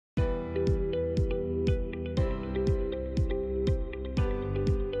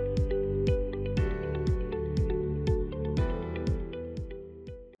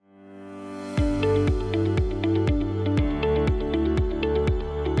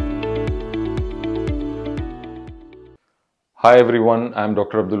Hi everyone, I am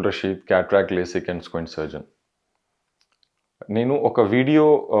Dr. Abdul Rasheed, cataract, LASIK and squint surgeon. నేను ఒక video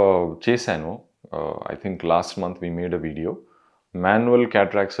చేశాను. I think last month we made a video. Manual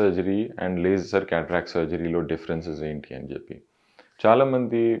cataract surgery and laser cataract surgery లో differences ఏంటి అని చెప్పి.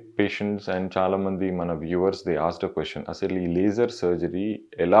 చాలామంది patients and చాలామంది మన viewers they asked a question, అసలు ఈ లేజర్ సర్జరీ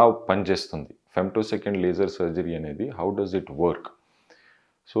ఎలా పనిచేస్తుంది? ఫెమ్టోసెకండ్ లేజర్ సర్జరీ అనేది how does it work?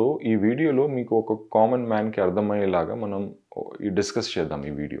 So ఈ వీడియోలో మీకు ఒక కామన్ మ్యాన్కి అర్థమయ్యేలాగా మనం డిస్కస్ చేద్దాం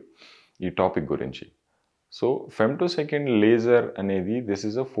ఈ టాపిక్ గురించి. సో ఫెమ్టోసెకండ్ లేజర్ అనేది this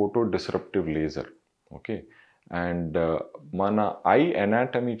is a photo disruptive laser. Okay, and మన ఐ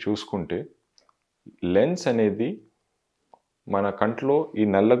ఎనాటమీ చూసుకుంటే లెన్స్ అనేది మన కంట్లో ఈ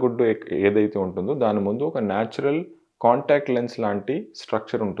నల్లగుడ్డు ఏదైతే ఉంటుందో దాని ముందు ఒక న్యాచురల్ కాంటాక్ట్ లెన్స్ లాంటి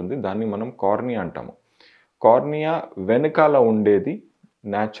స్ట్రక్చర్ ఉంటుంది. దాన్ని మనం కార్నియా అంటాము. కార్నియా వెనకాల ఉండేది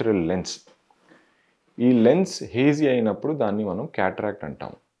న్యాచురల్ లెన్స్. ఈ లెన్స్ హేజీ అయినప్పుడు దాన్ని మనం క్యాటరాక్ట్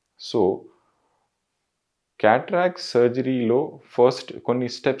అంటాము. సో క్యాటరాక్ట్ సర్జరీలో ఫస్ట్ కొన్ని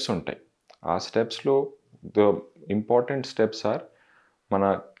స్టెప్స్ ఉంటాయి. ఆ స్టెప్స్లో ద ఇంపార్టెంట్ స్టెప్స్ ఆర్,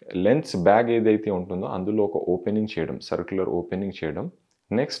 మన లెన్స్ బ్యాగ్ ఏదైతే ఉంటుందో అందులో ఒక ఓపెనింగ్ చేయడం, సర్క్యులర్ ఓపెనింగ్ చేయడం.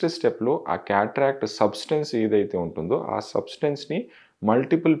 నెక్స్ట్ స్టెప్లో ఆ క్యాటరాక్ట్ సబ్స్టెన్స్ ఏదైతే ఉంటుందో ఆ సబ్స్టెన్స్ని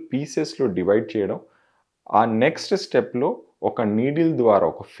మల్టిపుల్ పీసెస్లో డివైడ్ చేయడం. ఆ నెక్స్ట్ స్టెప్లో ఒక నీడిల్ ద్వారా,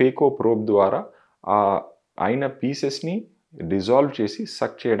 ఒక ఫేకో ప్రోబ్ ద్వారా ఆ అయిన పీసెస్ని డిజాల్వ్ చేసి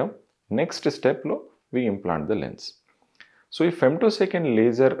సక్ చేయడం. నెక్స్ట్ స్టెప్లో వి ఇంప్లాంట్ ద లెన్స్. సో ఈ ఫెమ్టోసెకండ్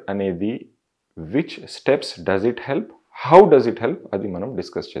లేజర్ అనేది which steps does it help, how does it help, అది మనం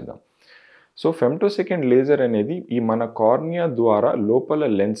డిస్కస్ చేద్దాం. సో ఫెమ్టోసెకండ్ లేజర్ అనేది ఈ మన కార్నియా ద్వారా లోపల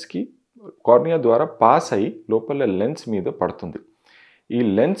లెన్స్కి, కార్నియా ద్వారా పాస్ అయ్యి లోపల లెన్స్ మీద పడుతుంది. ఈ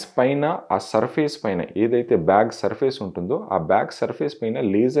లెన్స్ పైన, ఆ సర్ఫేస్ పైన ఏదైతే బ్యాగ్ సర్ఫేస్ ఉంటుందో ఆ బ్యాగ్ సర్ఫేస్ పైన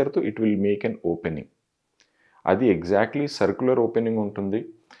లేజర్తో it will make an opening. అది ఎగ్జాక్ట్లీ సర్క్యులర్ ఓపెనింగ్ ఉంటుంది.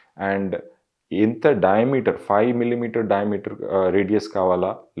 అండ్ ఎంత డయామీటర్, 5 mm డయామీటర్ రేడియస్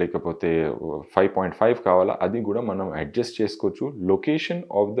కావాలా లేకపోతే 5.5 కావాలా అది కూడా మనం అడ్జస్ట్ చేసుకోవచ్చు. Location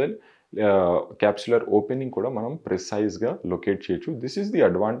of the capsular opening కూడా మనం ప్రిసైజ్గా లొకేట్ చేయొచ్చు. This is the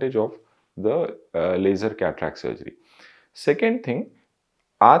advantage of the laser cataract surgery. Second thing,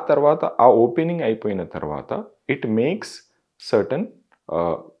 ఆ తర్వాత ఆ ఓపెనింగ్ అయిపోయిన తర్వాత ఇట్ మేక్స్ సర్టన్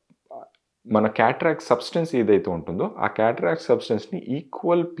మన క్యాటరాక్ట్ సబ్స్టెన్స్ ఏదైతే ఉంటుందో ఆ క్యాటరాక్ట్ సబ్స్టెన్స్ని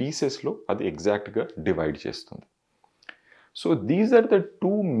ఈక్వల్ పీసెస్లో అది ఎగ్జాక్ట్గా డివైడ్ చేస్తుంది. So these are the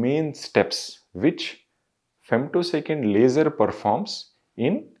two main steps which femtosecond laser performs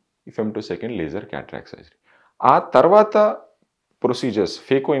in femtosecond laser cataract surgery. ఆ తర్వాత ప్రొసీజర్స్,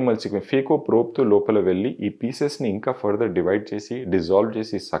 ఫేకో ఇమల్సిన్, ఫేకో ప్రోబ్తో లోపల వెళ్ళి ఈ పీసెస్ని ఇంకా ఫర్దర్ డివైడ్ చేసి డిజాల్వ్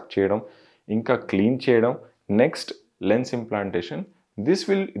చేసి సక్ చేయడం, ఇంకా క్లీన్ చేయడం. Next lens implantation.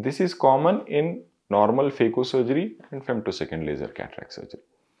 This is common in normal phaco surgery and femtosecond laser cataract surgery.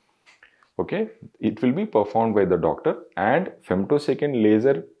 Okay, it will be performed by the doctor, and femtosecond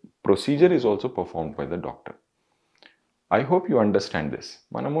laser procedure is also performed by the doctor. I hope you understand this.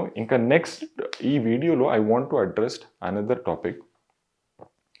 Manamu inka next ee video lo I want to address another topic,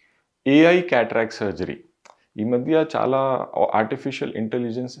 AI cataract surgery. ఈ మధ్య చాలా artificial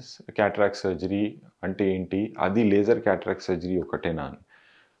intelligence cataract surgery అంటే ఏంటి, అది laser cataract surgery ఒకటేనా అని.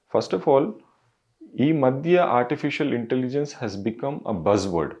 First of all, ఈ మధ్య artificial intelligence has become a buzz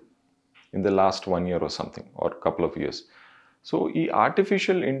word in the last 1 year or something or couple of years. So ఈ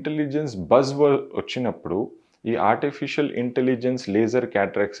ఆర్టిఫిషియల్ ఇంటెలిజెన్స్ బజ్ వర్డ్ వచ్చినప్పుడు ఈ artificial intelligence laser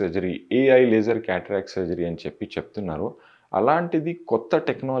cataract surgery, AI laser cataract surgery అని చెప్తున్నారు. అలాంటిది కొత్త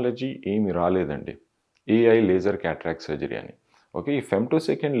technology ఏమి రాలేదండి AI laser cataract surgery అని. ఓకే, ఈ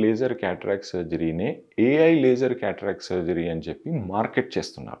femtosecond laser cataract సర్జరీనే AI laser cataract surgery అని చెప్పి మార్కెట్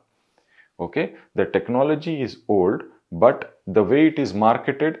చేస్తున్నారు. Okay, the technology is old but the way it is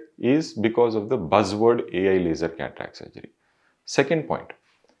marketed is because of the buzz word AI laser cataract surgery. Second point,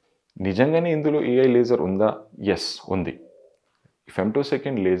 నిజంగానే ఇందులో AI laser ఉందా? Yes, ఉంది.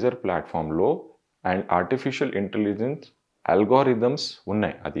 Femtosecond laser ప్లాట్ఫామ్లో and artificial intelligence algorithms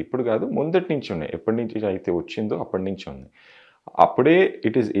ఉన్నాయి. అది ఇప్పుడు కాదు, ముందటి నుంచి ఉన్నాయి. ఎప్పటి నుంచి అయితే వచ్చిందో అప్పటి నుంచి ఉన్నాయి. అప్పుడే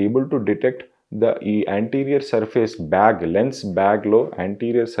it is able to detect ఈ యాంటీరియర్ సర్ఫేస్ బ్యాగ్, లెన్స్ బ్యాగ్లో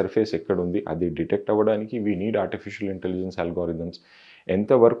యాంటీరియర్ సర్ఫేస్ ఎక్కడుంది అది డిటెక్ట్ అవ్వడానికి we need artificial intelligence algorithms.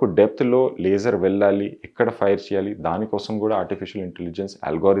 ఎంతవరకు డెప్త్లో లేజర్ వెళ్ళాలి, ఎక్కడ ఫైర్ చేయాలి, దానికోసం కూడా ఆర్టిఫిషియల్ ఇంటెలిజెన్స్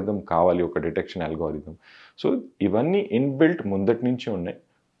అల్గారిథమ్ కావాలి, ఒక డిటెక్షన్ అల్గారిథమ్. సో ఇవన్నీ ఇన్బిల్ట్ ముందటి నుంచి ఉన్నాయి,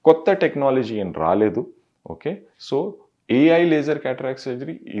 కొత్త టెక్నాలజీ ఏం రాలేదు. Okay, so AI laser cataract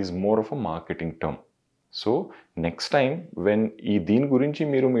surgery is more of a marketing term. So next time when దీని గురించి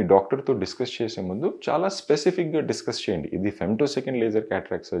మీరు మీ డాక్టర్తో డిస్కస్ చేసే ముందు చాలా స్పెసిఫిక్గా డిస్కస్ చేయండి. ఇది ఫెమ్టోసెకండ్ లేజర్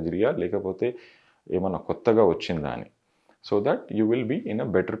క్యాటరాక్ట్ సర్జరీయా లేకపోతే ఏమన్నా కొత్తగా వచ్చిందా అని. so that you will be in a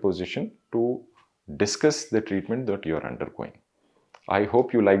better position to discuss the treatment that you are undergoing. I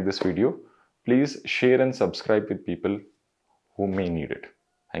hope you like this video. Please share and subscribe with people who may need it.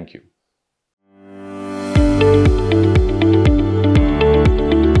 Thank you.